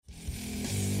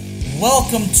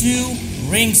Welcome to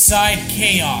Ringside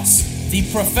Chaos, the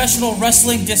professional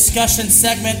wrestling discussion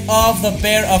segment of the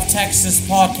Bear of Texas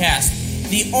podcast.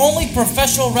 The only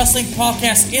professional wrestling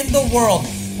podcast in the world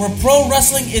where pro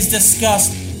wrestling is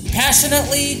discussed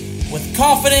passionately, with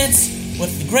confidence,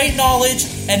 with great knowledge,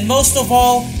 and most of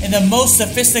all, in the most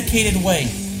sophisticated way.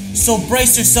 So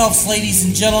brace yourselves, ladies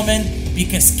and gentlemen,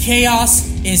 because chaos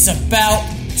is about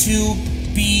to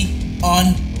be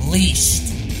unleashed.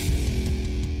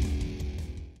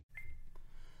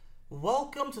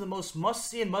 Welcome to the most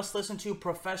must-see and must-listen-to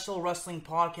professional wrestling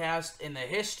podcast in the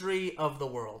history of the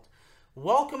world.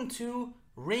 Welcome to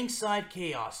Ringside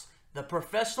Chaos, the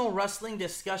professional wrestling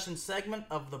discussion segment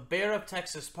of the Bear of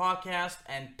Texas podcast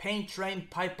and Paint Train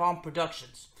Pipe Bomb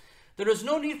Productions. There is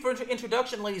no need for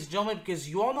introduction, ladies and gentlemen, because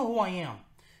you all know who I am.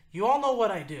 You all know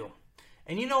what I do.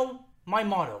 And you know my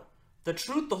motto: the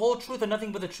truth, the whole truth, and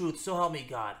nothing but the truth, so help me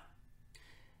God.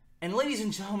 And ladies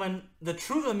and gentlemen, the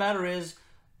truth of the matter is,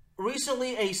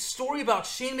 recently, a story about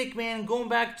Shane McMahon going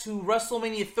back to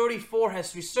WrestleMania 34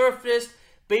 has resurfaced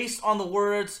based on the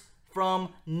words from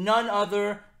none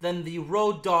other than the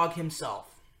Road Dogg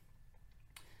himself.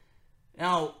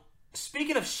 Now,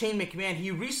 speaking of Shane McMahon, he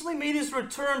recently made his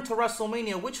return to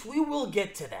WrestleMania, which we will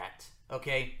get to that,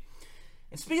 okay?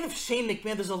 And speaking of Shane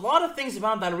McMahon, there's a lot of things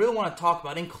about him that I really want to talk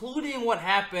about, including what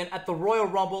happened at the Royal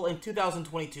Rumble in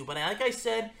 2022. But like I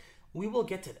said, we will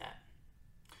get to that.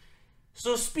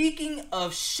 So speaking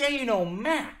of Shane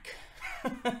O'Mac,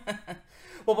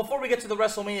 well, before we get to the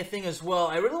WrestleMania thing as well,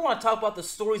 I really want to talk about the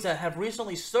stories that have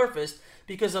recently surfaced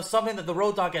because of something that the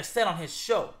Road Dogg has said on his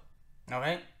show.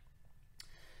 Alright?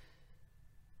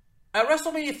 At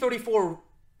WrestleMania 34,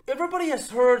 everybody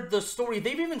has heard the story.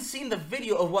 They've even seen the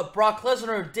video of what Brock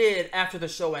Lesnar did after the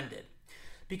show ended.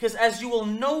 Because as you will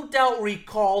no doubt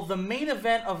recall, the main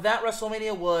event of that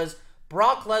WrestleMania was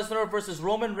Brock Lesnar versus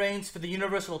Roman Reigns for the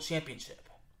Universal Championship.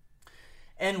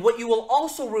 And what you will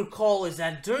also recall is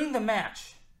that during the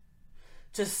match,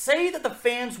 to say that the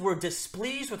fans were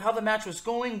displeased with how the match was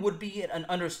going would be an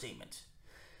understatement.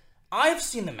 I've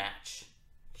seen the match.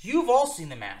 You've all seen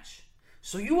the match.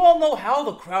 So you all know how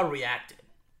the crowd reacted.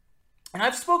 And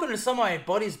I've spoken to some of my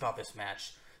buddies about this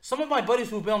match. Some of my buddies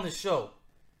who've been on this show.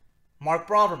 Mark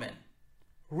Broderman,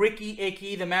 Ricky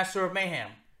a.k.a. the Master of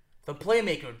Mayhem, the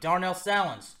Playmaker, Darnell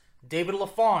Salins, David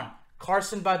LaFawn,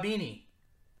 Carson Babini.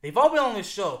 They've all been on this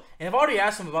show, and I've already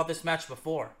asked them about this match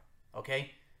before, okay?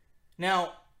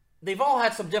 Now, they've all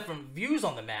had some different views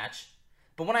on the match,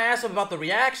 but when I ask them about the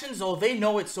reactions, oh, they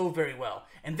know it so very well.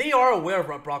 And they are aware of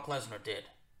what Brock Lesnar did.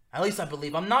 At least I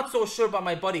believe. I'm not so sure about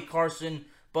my buddy Carson,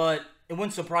 but it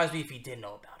wouldn't surprise me if he did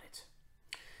know about it.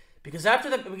 Because after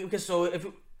that,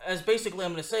 as basically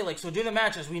I'm going to say, so during the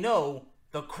match, as we know,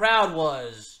 the crowd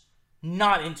was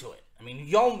not into it. I mean,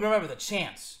 y'all remember the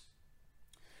chants.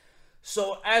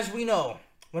 So, as we know,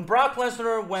 when Brock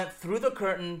Lesnar went through the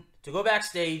curtain to go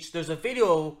backstage, there's a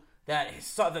video that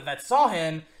saw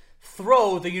him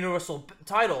throw the Universal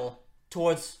title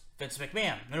towards Vince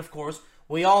McMahon. And of course,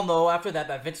 we all know after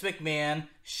that Vince McMahon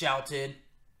shouted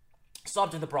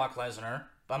something to Brock Lesnar.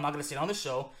 But I'm not going to say it on the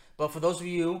show. But for those of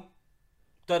you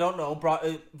that don't know,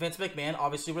 Vince McMahon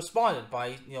obviously responded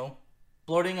by,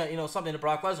 blurting, something to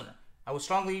Brock Lesnar. I would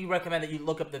strongly recommend that you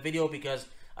look up the video because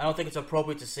I don't think it's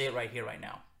appropriate to say it right here, right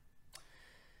now.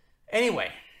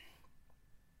 Anyway,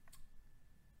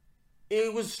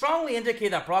 it was strongly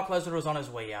indicated that Brock Lesnar was on his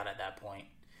way out at that point.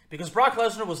 Because Brock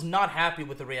Lesnar was not happy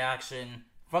with the reaction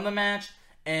from the match.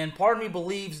 And part of me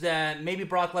believes that maybe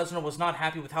Brock Lesnar was not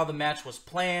happy with how the match was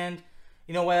planned.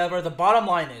 Whatever. The bottom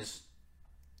line is,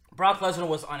 Brock Lesnar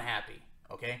was unhappy,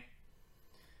 okay?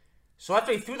 So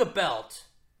after he threw the belt,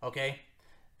 okay,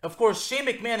 of course, Shane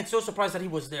McMahon, it's so surprised that he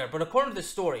was there. But according to this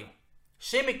story,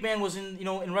 Shane McMahon was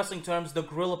in wrestling terms, the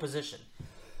gorilla position.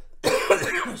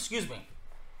 Excuse me.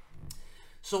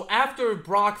 So after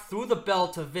Brock threw the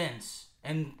belt to Vince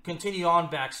and continued on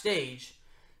backstage,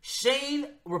 Shane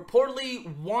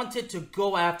reportedly wanted to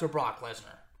go after Brock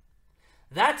Lesnar.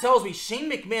 That tells me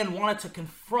Shane McMahon wanted to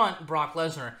confront Brock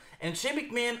Lesnar. And Shane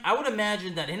McMahon, I would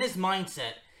imagine that in his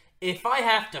mindset, if I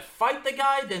have to fight the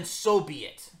guy, then so be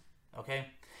it. Okay?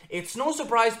 It's no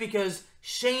surprise because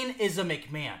Shane is a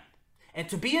McMahon. And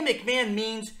to be a McMahon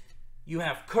means you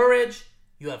have courage,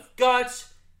 you have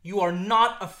guts, you are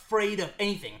not afraid of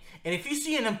anything. And if you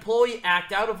see an employee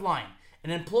act out of line,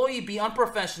 an employee be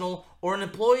unprofessional, or an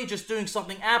employee just doing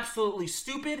something absolutely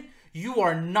stupid, you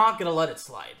are not going to let it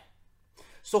slide.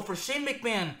 So for Shane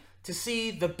McMahon to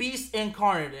see the Beast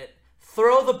Incarnate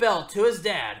throw the belt to his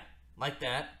dad like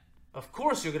that, of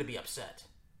course you're going to be upset.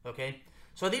 Okay?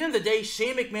 So at the end of the day,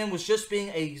 Shane McMahon was just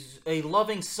being a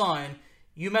loving son,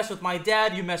 you mess with my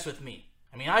dad, you mess with me.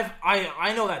 I mean,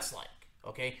 I know that's like,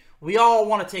 okay? We all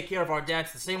want to take care of our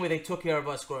dads the same way they took care of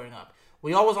us growing up.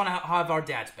 We always want to have our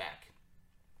dads back.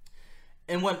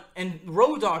 And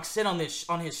Road Dogg said on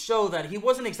his show that he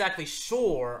wasn't exactly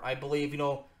sure, I believe,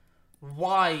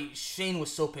 why Shane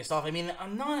was so pissed off. I mean,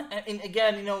 and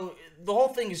again, the whole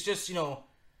thing is just,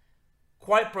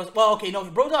 quite, well, okay, no,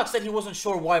 Road Dogg said he wasn't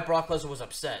sure why Brock Lesnar was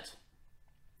upset.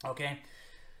 Okay?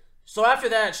 So after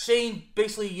that, Shane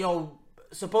basically,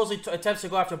 supposedly attempts to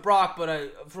go after Brock,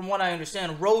 but from what I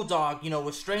understand, Road Dogg,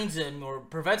 restrains him or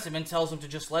prevents him and tells him to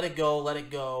just let it go,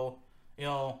 like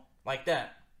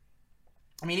that.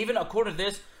 I mean, even according to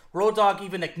this, Road Dogg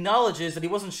even acknowledges that he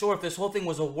wasn't sure if this whole thing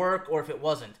was a work or if it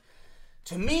wasn't.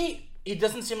 To me, it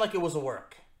doesn't seem like it was a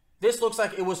work. This looks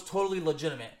like it was totally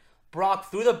legitimate. Brock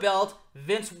threw the belt,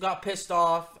 Vince got pissed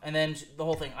off, and then the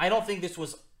whole thing. I don't think this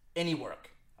was any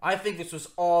work. I think this was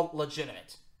all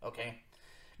legitimate, okay?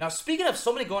 Now, speaking of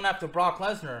somebody going after Brock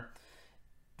Lesnar,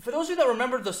 for those of you that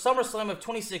remember the SummerSlam of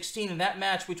 2016 and that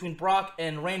match between Brock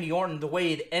and Randy Orton, the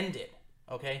way it ended,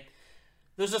 okay?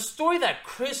 There's a story that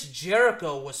Chris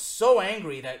Jericho was so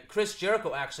angry that Chris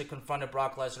Jericho actually confronted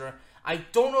Brock Lesnar. I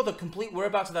don't know the complete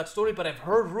whereabouts of that story, but I've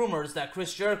heard rumors that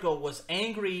Chris Jericho was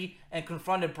angry and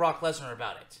confronted Brock Lesnar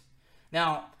about it.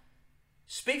 Now,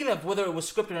 speaking of whether it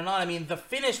was scripted or not, I mean, the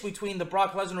finish between the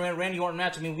Brock Lesnar and Randy Orton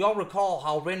match, I mean, we all recall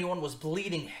how Randy Orton was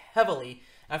bleeding heavily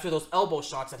after those elbow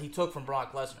shots that he took from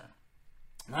Brock Lesnar.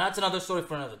 Now, that's another story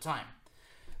for another time.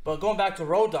 But going back to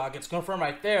Road Dogg, it's confirmed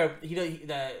right there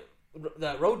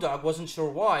that Road Dogg wasn't sure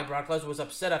why Brock Lesnar was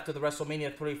upset after the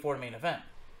WrestleMania 34 main event.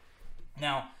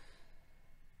 Now,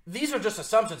 these are just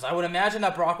assumptions. I would imagine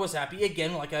that Brock was happy,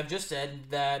 again, like I've just said,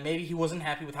 that maybe he wasn't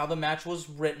happy with how the match was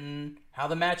written, how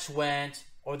the match went,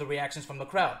 or the reactions from the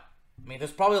crowd. I mean,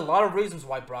 there's probably a lot of reasons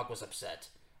why Brock was upset,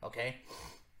 okay?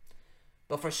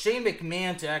 But for Shane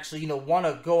McMahon to actually, want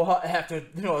to go after,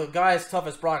 a guy as tough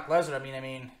as Brock Lesnar, I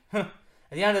mean, at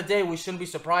the end of the day, we shouldn't be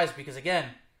surprised because, again,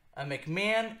 a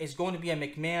McMahon is going to be a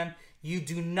McMahon. You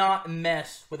do not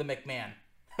mess with a McMahon.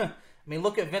 I mean,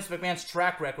 look at Vince McMahon's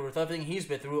track record with everything he's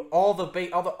been through, all the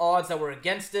odds that were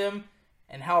against him,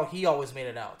 and how he always made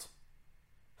it out.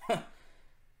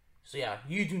 So yeah,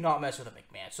 you do not mess with a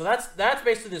McMahon. So that's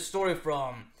basically the story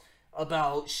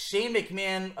about Shane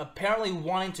McMahon apparently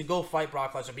wanting to go fight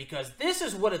Brock Lesnar, because this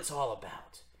is what it's all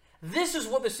about. This is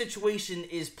what the situation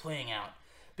is playing out.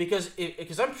 Because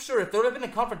I'm sure if there would have been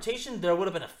a confrontation, there would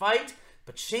have been a fight.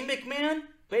 But Shane McMahon,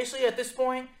 basically at this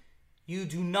point, you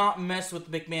do not mess with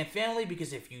the McMahon family,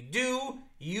 because if you do,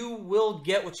 you will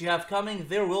get what you have coming.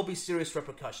 There will be serious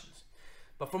repercussions.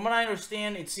 But from what I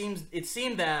understand, it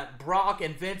seemed that Brock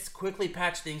and Vince quickly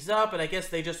patched things up, and I guess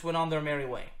they just went on their merry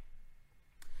way.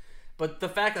 But the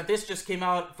fact that this just came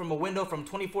out from a window from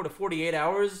 24 to 48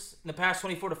 hours, in the past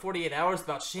 24 to 48 hours,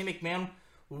 about Shane McMahon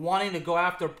wanting to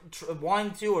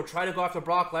try to go after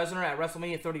Brock Lesnar at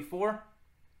WrestleMania 34,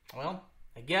 well,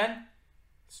 again,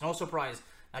 it's no surprise.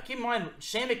 Now, keep in mind,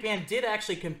 Shane McMahon did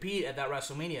actually compete at that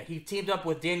WrestleMania. He teamed up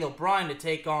with Daniel Bryan to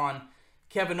take on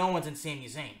Kevin Owens and Sami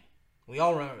Zayn. We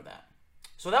all remember that.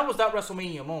 So that was that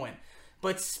WrestleMania moment.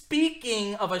 But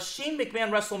speaking of a Shane McMahon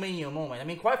WrestleMania moment, I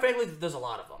mean, quite frankly, there's a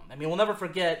lot of them. I mean, we'll never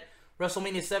forget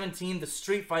WrestleMania 17, the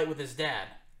street fight with his dad.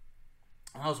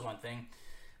 That was one thing.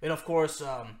 And of course,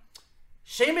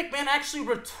 Shane McMahon actually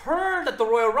returned at the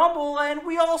Royal Rumble, and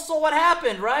we all saw what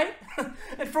happened, right?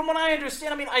 And from what I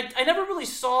understand, I mean, I never really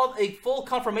saw a full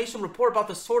confirmation report about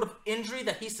the sort of injury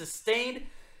that he sustained.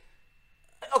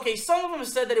 Okay, some of them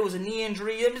said that it was a knee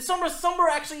injury, and some were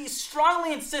actually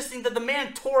strongly insisting that the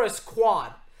man tore his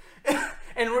quad.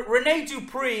 And Rene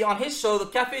Dupree, on his show, the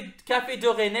Café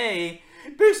de Rene,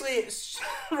 basically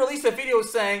released a video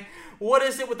saying, what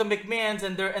is it with the McMahons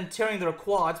and tearing their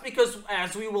quads? Because,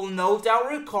 as we will no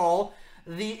doubt recall,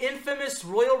 the infamous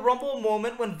Royal Rumble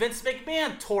moment when Vince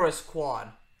McMahon tore his quad.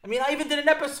 I mean, I even did an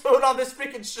episode on this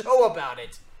freaking show about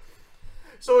it.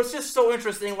 So it's just so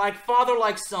interesting, like father,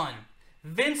 like son.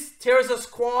 Vince tears his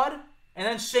quad, and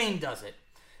then Shane does it.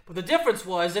 But the difference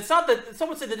was, it's not that, some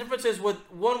would say the difference is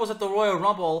one was at the Royal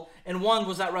Rumble, and one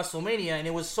was at WrestleMania, and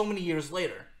it was so many years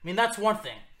later. I mean, that's one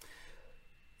thing.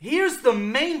 Here's the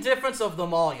main difference of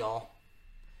them all, y'all.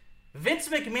 Vince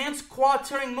McMahon's quad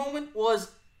tearing moment was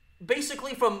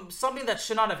basically from something that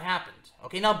should not have happened.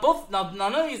 Okay, now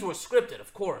none of these were scripted,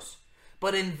 of course.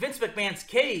 But in Vince McMahon's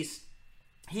case,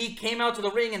 he came out to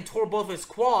the ring and tore both his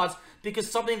quads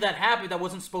because something that happened that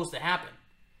wasn't supposed to happen.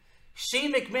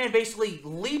 Shane McMahon basically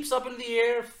leaps up into the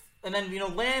air and then,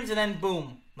 lands and then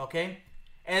boom, okay?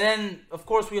 And then, of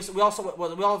course, we all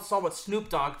saw what Snoop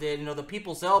Dogg did, the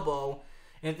People's Elbow,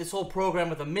 and this whole program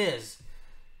with The Miz.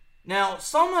 Now,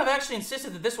 some have actually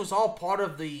insisted that this was all part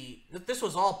of the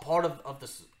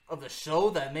show.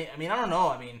 That I mean, I don't know.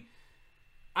 I mean,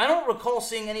 I don't recall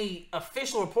seeing any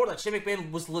official report that Shane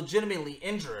McMahon was legitimately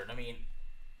injured. I mean,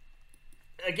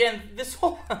 again, this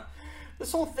whole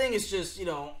thing is just, you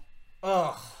know,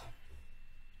 ugh.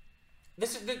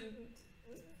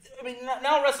 I mean,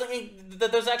 now wrestling,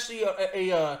 that there's actually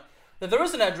that there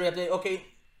is an injury update. Okay,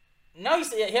 now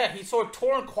he saw a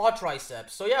torn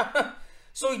quadriceps. So yeah,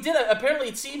 so he did. Apparently,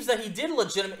 it seems that he did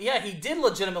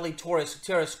legitimately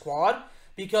tear his quad,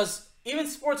 because even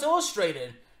Sports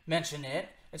Illustrated mentioned it,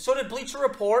 and so did Bleacher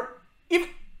Report.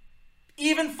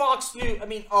 Even Fox News. I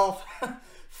mean,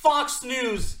 Fox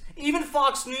News. Even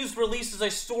Fox News releases a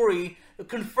story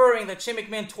confirming that Shane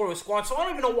McMahon tore his quad. So I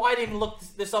don't even know why I didn't look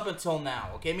this up until now.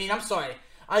 Okay, I mean, I'm sorry.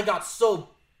 I got so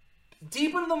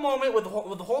deep into the moment with the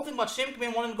whole thing about Shane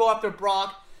McMahon wanting to go after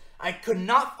Brock. I could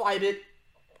not fight it.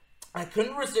 I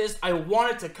couldn't resist. I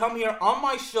wanted to come here on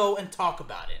my show and talk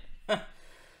about it.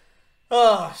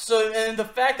 And the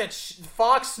fact that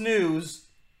Fox News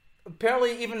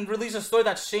apparently even released a story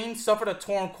that Shane suffered a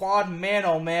torn quad. Man,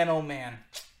 oh man, oh man.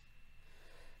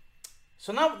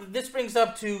 So now this brings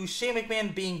up to Shane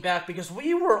McMahon being back, because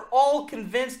we were all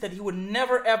convinced that he would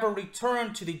never ever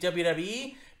return to the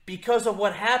WWE because of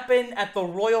what happened at the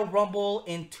Royal Rumble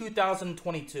in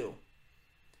 2022.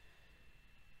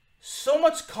 So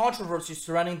much controversy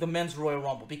surrounding the men's Royal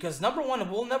Rumble, because number one,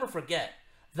 and we'll never forget,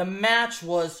 the match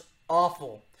was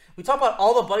awful. We talked about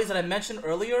all the buddies that I mentioned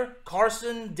earlier: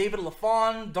 Carson, David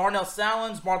LaFawn, Darnell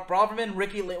Salins, Mark Braverman,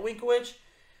 Ricky Litwinkowicz.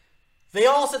 They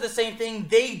all said the same thing.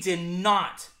 They did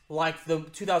not like the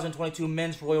 2022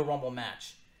 men's Royal Rumble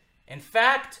match. In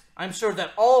fact, I'm sure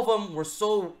that all of them were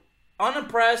so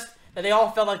unimpressed that they all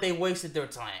felt like they wasted their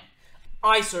time.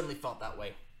 I certainly felt that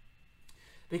way.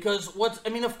 Because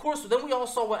of course, then we all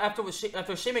saw what after Shane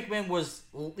McMahon was,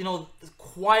 you know,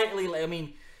 quietly, I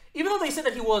mean, even though they said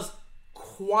that he was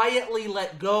quietly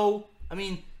let go, I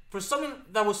mean, for something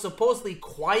that was supposedly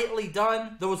quietly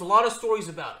done, there was a lot of stories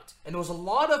about it. And there was a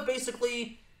lot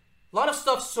of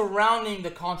stuff surrounding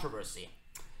the controversy.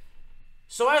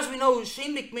 So as we know,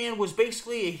 Shane McMahon was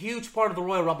basically a huge part of the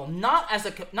Royal Rumble. Not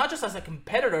just as a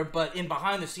competitor, but in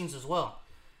behind the scenes as well.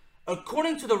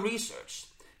 According to the research,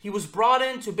 he was brought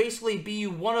in to basically be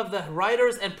one of the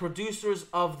writers and producers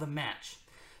of the match.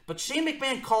 But Shane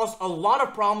McMahon caused a lot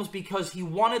of problems because he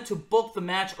wanted to book the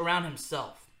match around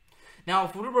himself. Now,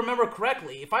 if I remember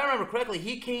correctly,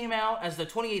 he came out as the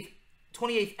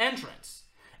 28th entrance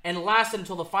and lasted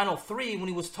until the final 3 when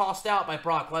he was tossed out by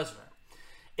Brock Lesnar.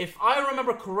 If I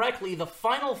remember correctly, the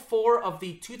final 4 of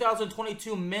the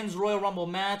 2022 Men's Royal Rumble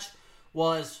match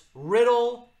was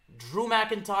Riddle, Drew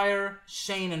McIntyre,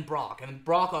 Shane, and Brock. And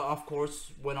Brock, of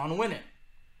course, went on to win it.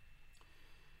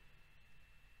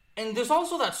 And there's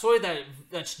also that story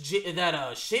that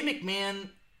Shane McMahon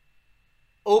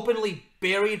openly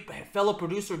buried fellow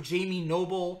producer Jamie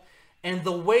Noble, and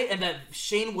that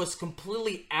Shane was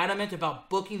completely adamant about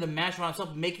booking the match around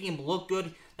himself, making him look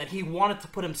good, that he wanted to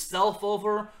put himself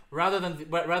over rather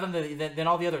than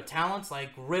all the other talents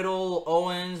like Riddle,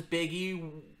 Owens, Big E,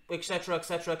 etc.,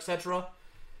 etc., etc.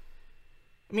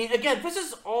 I mean, again, this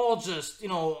is all just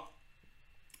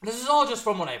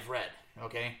from what I've read,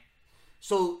 okay?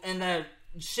 So, and that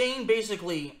Shane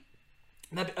basically,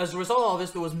 that as a result of all this,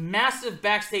 there was massive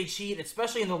backstage heat,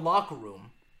 especially in the locker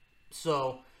room.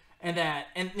 So,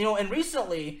 and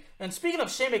recently, and speaking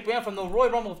of Shane McMahon from the Royal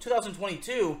Rumble of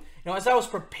 2022, as I was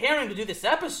preparing to do this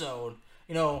episode,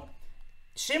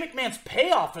 Shane McMahon's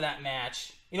payoff for that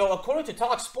match, according to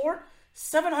TalkSport,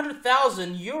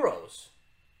 700,000 euros.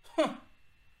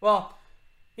 Well,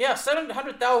 yeah,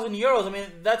 700,000 euros. I mean,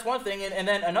 that's one thing, and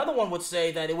then another one would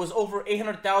say that it was over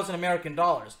 800,000 American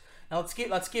dollars. Now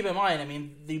let's keep in mind. I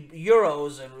mean, the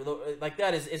euros and like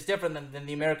that is different than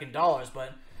the American dollars,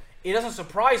 but it doesn't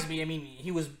surprise me. I mean,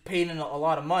 he was paid in a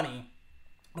lot of money.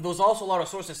 There was also a lot of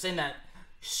sources saying that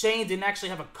Shane didn't actually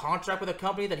have a contract with a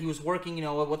company, that he was working,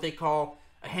 what they call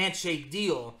a handshake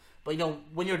deal. But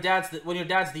when your dad's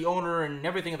the owner and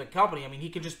everything of the company, I mean, he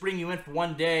could just bring you in for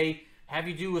one day, have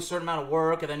you do a certain amount of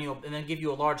work, and then give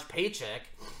you a large paycheck.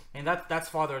 And that's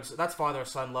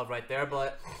father-son love right there.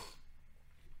 But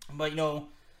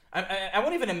I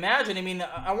won't even imagine. I mean,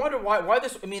 I wonder why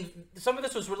this. I mean, some of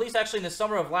this was released actually in the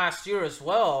summer of last year as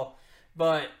well.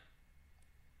 But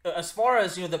as far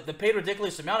as the paid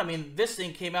ridiculous amount, I mean, this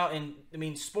thing came out in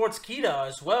Sportskeeda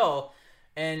as well,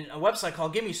 and a website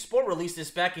called Gimme Sport released this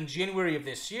back in January of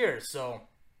this year. So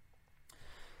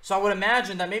I would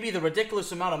imagine that maybe the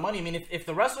ridiculous amount of money. I mean, if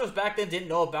the wrestlers back then didn't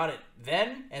know about it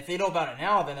then, and if they know about it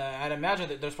now, then I'd imagine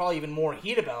that there's probably even more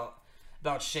heat about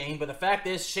about Shane, but the fact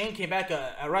is, Shane came back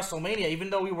at WrestleMania,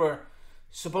 even though we were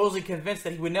supposedly convinced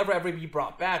that he would never ever be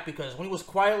brought back, because when he was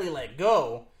quietly let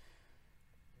go,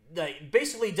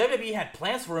 basically WWE had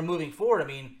plans for him moving forward. I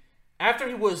mean, after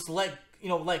he was let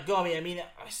go,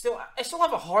 I still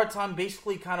have a hard time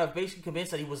basically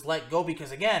convinced that he was let go,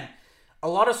 because again, a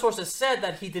lot of sources said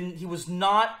that he was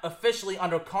not officially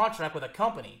under contract with a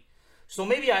company. So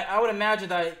maybe I would imagine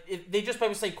that they just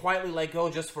probably say quietly let go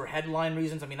just for headline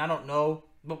reasons. I mean, I don't know.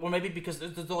 Or maybe because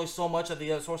there's only so much that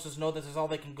the other sources know this is all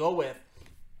they can go with.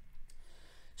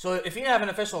 So if he didn't have an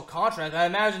official contract, I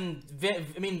imagine,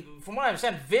 from what I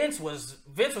understand, Vince was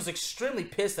extremely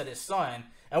pissed at his son.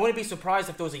 I wouldn't be surprised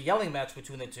if there was a yelling match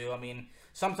between the two. I mean,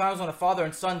 sometimes when a father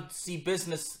and son see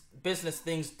business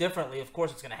things differently, of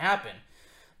course it's going to happen.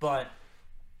 But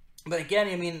again,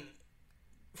 I mean,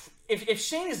 if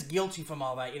Shane is guilty from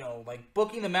all that, like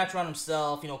booking the match around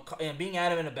himself, and being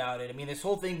adamant about it, I mean, this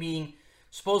whole thing being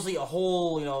supposedly a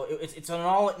whole, it's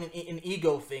an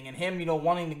ego thing, and him,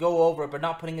 wanting to go over it, but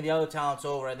not putting the other talents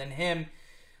over, and then him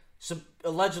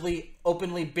allegedly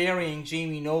openly burying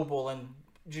Jamie Noble and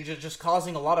just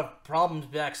causing a lot of problems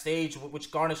backstage,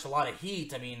 which garnished a lot of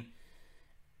heat. I mean,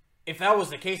 if that was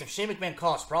the case, if Shane McMahon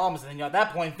caused problems, then at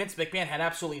that point, Vince McMahon had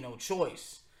absolutely no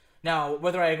choice. Now,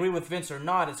 whether I agree with Vince or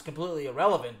not is completely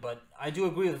irrelevant, but I do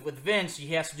agree with Vince.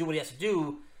 He has to do what he has to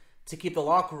do to keep the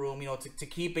locker room, to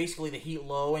keep basically the heat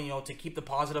low, and, to keep the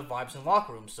positive vibes in the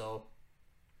locker room. So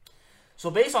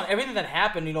based on everything that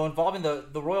happened, involving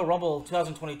the Royal Rumble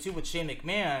 2022 with Shane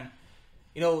McMahon,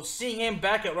 seeing him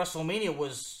back at WrestleMania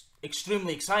was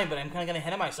extremely exciting, but I'm kind of going to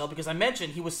ahead of myself, because I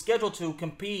mentioned he was scheduled to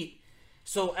compete.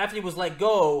 So after he was let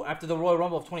go, after the Royal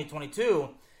Rumble of 2022,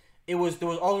 there was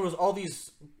all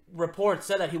these reports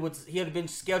said that he had been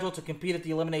scheduled to compete at the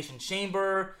Elimination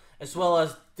Chamber, as well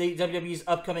as WWE's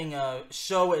upcoming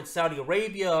show in Saudi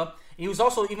Arabia. He was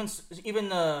also even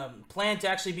planned to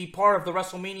actually be part of the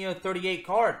WrestleMania 38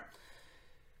 card.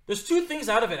 There's two things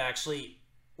out of it, actually.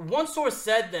 One source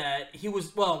said that he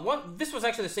was, this was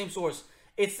actually the same source.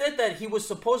 It said that he was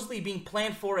supposedly being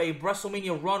planned for a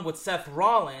WrestleMania run with Seth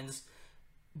Rollins,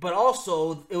 but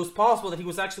also it was possible that he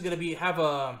was actually going to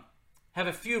have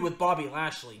a feud with Bobby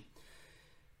Lashley.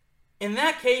 In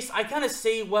that case, I kind of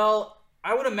say,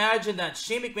 I would imagine that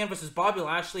Shane McMahon versus Bobby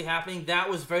Lashley happening, that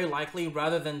was very likely,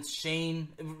 rather than Shane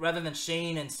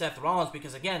and Seth Rollins,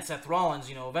 because again, Seth Rollins,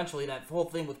 eventually that whole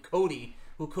thing with Cody,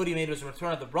 who Cody made his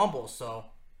return at the Rumble. So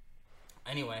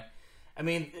anyway, I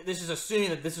mean, this is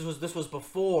assuming that this was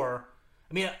before.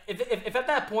 I mean, if at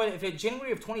that point, if in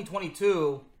January of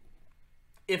 2022,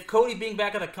 if Cody being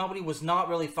back at the company was not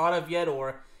really thought of yet,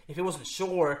 or if it wasn't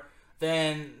sure,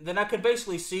 then I could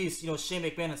basically see, Shane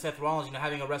McMahon and Seth Rollins,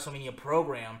 having a WrestleMania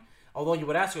program. Although you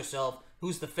would ask yourself,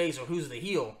 who's the face or who's the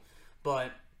heel?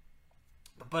 But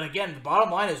again, the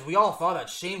bottom line is we all thought that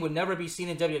Shane would never be seen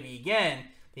in WWE again.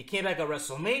 He came back at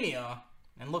WrestleMania,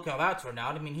 and look how that turned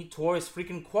out. I mean, he tore his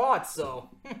freaking quad. So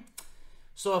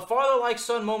a father-like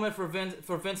son moment for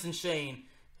Vince and Shane.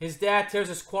 His dad tears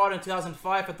his quad in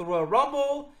 2005 at the Royal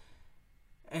Rumble,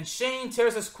 and Shane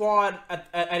tears his quad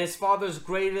at his father's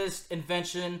greatest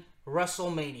invention,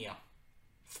 WrestleMania.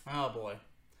 Oh, boy.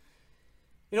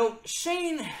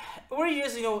 Shane, where he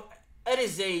is, at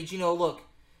his age, look,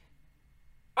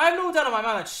 I have no doubt in my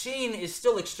mind that Shane is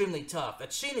still extremely tough,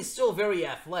 that Shane is still very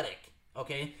athletic,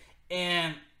 okay?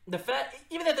 And the fact,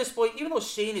 even at this point, even though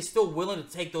Shane is still willing to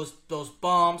take those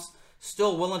bombs,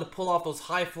 still willing to pull off those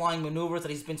high-flying maneuvers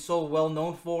that he's been so well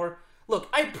known for, look,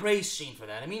 I praise Shane for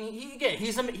that. I mean,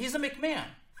 he's a McMahon.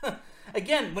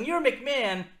 Again, when you're a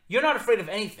McMahon, you're not afraid of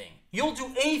anything. You'll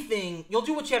do anything. You'll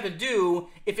do what you have to do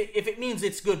if it means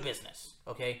it's good business.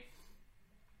 Okay.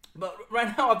 But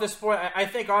right now at this point, I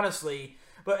think honestly,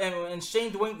 and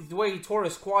Shane the way he tore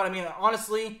his quad. I mean,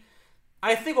 honestly,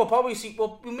 I think we'll probably see.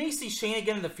 Well, we may see Shane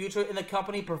again in the future in the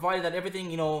company, provided that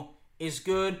everything is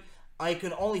good. I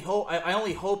only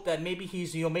hope that maybe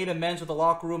he's made amends with the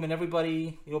locker room and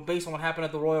everybody, based on what happened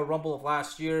at the Royal Rumble of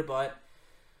last year. But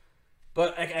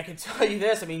I can tell you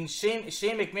this: I mean, Shane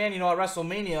McMahon, at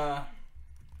WrestleMania,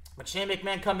 but Shane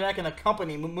McMahon come back in the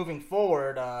company moving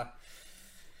forward.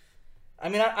 I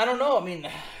mean, I don't know. I mean,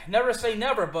 never say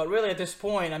never, but really at this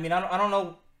point, I mean, I don't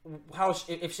know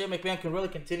if Shane McMahon can really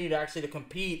continue to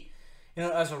compete,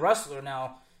 as a wrestler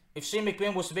now. If Shane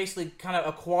McMahon was to basically kind of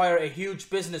acquire a huge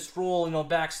business role,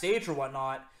 backstage or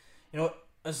whatnot,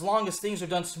 as long as things are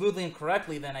done smoothly and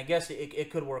correctly, then I guess it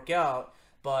could work out.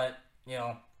 But,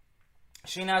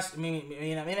 Shane has,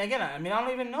 again, I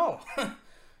don't even know.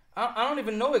 I don't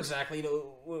even know exactly,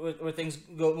 where things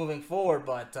go moving forward,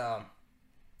 but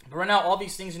right now, all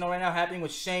these things, right now happening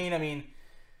with Shane, I mean,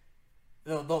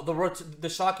 the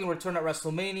shocking return at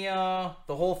WrestleMania,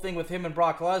 the whole thing with him and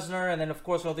Brock Lesnar, and then of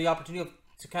course the opportunity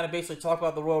to kind of basically talk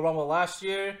about the Royal Rumble last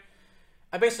year.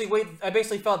 I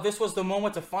basically felt this was the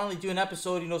moment to finally do an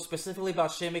episode, specifically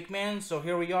about Shane McMahon. So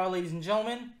here we are, ladies and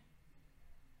gentlemen.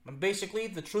 And basically,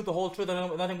 the truth, the whole truth,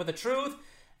 and nothing but the truth.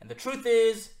 And the truth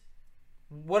is,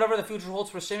 whatever the future holds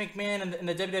for Shane McMahon in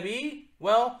the WWE,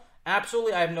 well,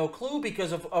 absolutely, I have no clue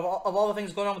because of all the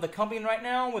things going on with the company right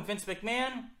now with Vince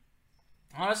McMahon.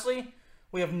 Honestly,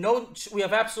 we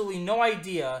have absolutely no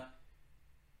idea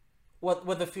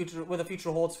what the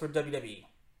future holds for WWE.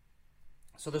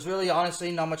 So there's really,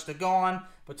 honestly, not much to go on,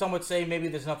 but some would say maybe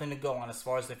there's nothing to go on as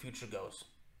far as the future goes.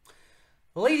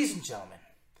 Ladies and gentlemen,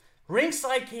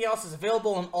 Ringside Chaos is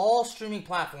available on all streaming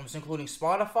platforms, including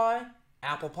Spotify,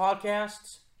 Apple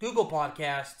Podcasts, Google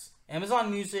Podcasts, Amazon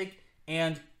Music,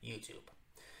 and YouTube.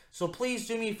 So please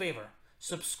do me a favor,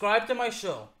 subscribe to my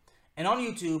show, and on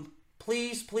YouTube,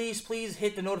 please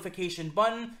hit the notification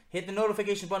button. Hit the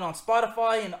notification button on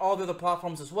Spotify and all the other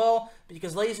platforms as well.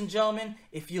 Because, ladies and gentlemen,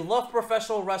 if you love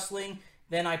professional wrestling,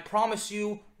 then I promise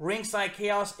you, Ringside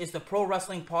Chaos is the pro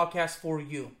wrestling podcast for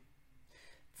you.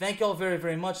 Thank you all very,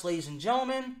 very much, ladies and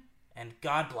gentlemen, and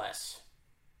God bless.